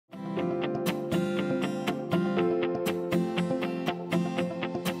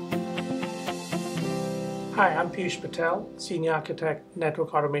Hi, I'm Piyush Patel, Senior Architect,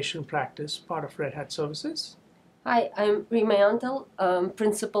 Network Automation Practice, part of Red Hat Services. Hi, I'm Rimma Iontel,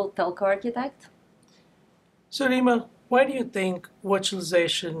 Principal Telco Architect. So Rima, why do you think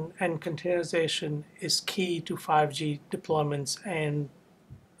virtualization and containerization is key to 5G deployments and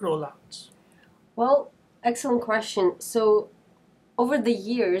rollouts? Well, excellent question. So, over the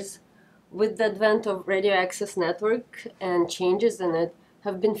years, with the advent of radio access network and changes in it,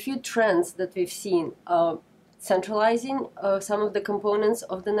 have been few trends that we've seen. Centralizing some of the components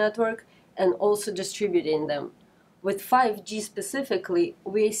of the network and also distributing them. With 5G specifically,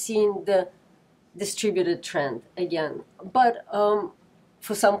 we're seeing the distributed trend again, but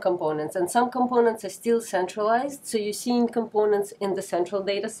for some components, and some components are still centralized. So you're seeing components in the central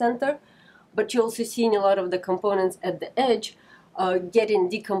data center, but you're also seeing a lot of the components at the edge getting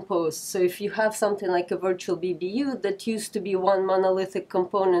decomposed. So if you have something like a virtual BBU that used to be one monolithic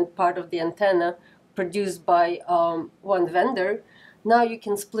component, part of the antenna produced by one vendor, now you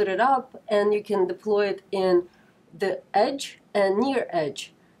can split it up and you can deploy it in the edge and near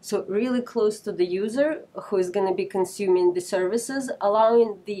edge. So really close to the user who is going to be consuming the services,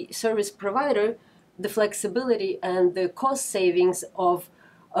 allowing the service provider the flexibility and the cost savings of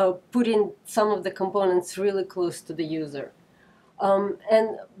putting some of the components really close to the user.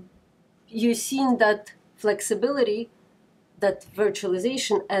 And you're seeing that flexibility, that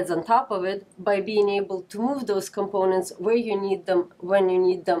virtualization adds on top of it by being able to move those components where you need them, when you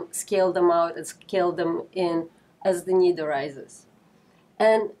need them, scale them out and scale them in as the need arises.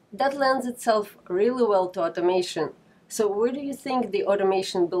 And that lends itself really well to automation. So where do you think the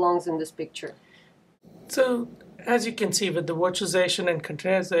automation belongs in this picture? So as you can see with the virtualization and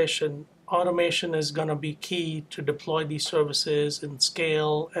containerization, automation is going to be key to deploy these services and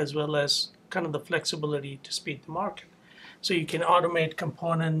scale, as well as kind of the flexibility to speed the market. So you can automate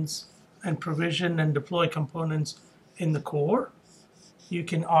components and provision and deploy components in the core. You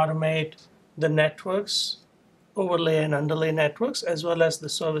can automate the networks, overlay and underlay networks, as well as the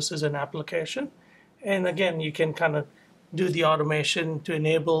services and application. And again, you can kind of do the automation to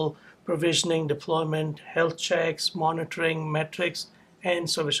enable provisioning, deployment, health checks, monitoring, metrics, and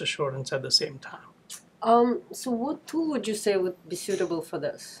service assurance at the same time. So what tool would you say would be suitable for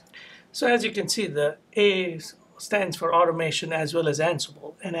this? So as you can see, the A stands for automation as well as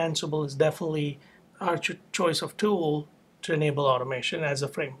Ansible, and Ansible is definitely our choice of tool to enable automation as a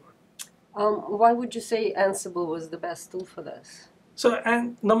framework. Why would you say Ansible was the best tool for this? So,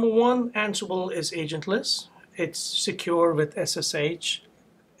 and number one, Ansible is agentless. It's secure with SSH,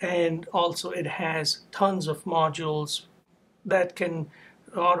 and also it has tons of modules that can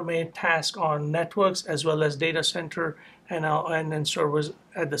automate tasks on networks as well as data center and then servers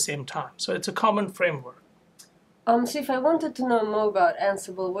at the same time. So it's a common framework. So if I wanted to know more about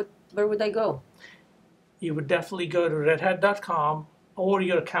Ansible, where would I go? You would definitely go to redhat.com or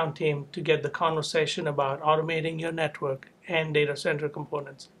your account team to get the conversation about automating your network and data center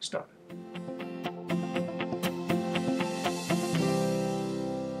components started.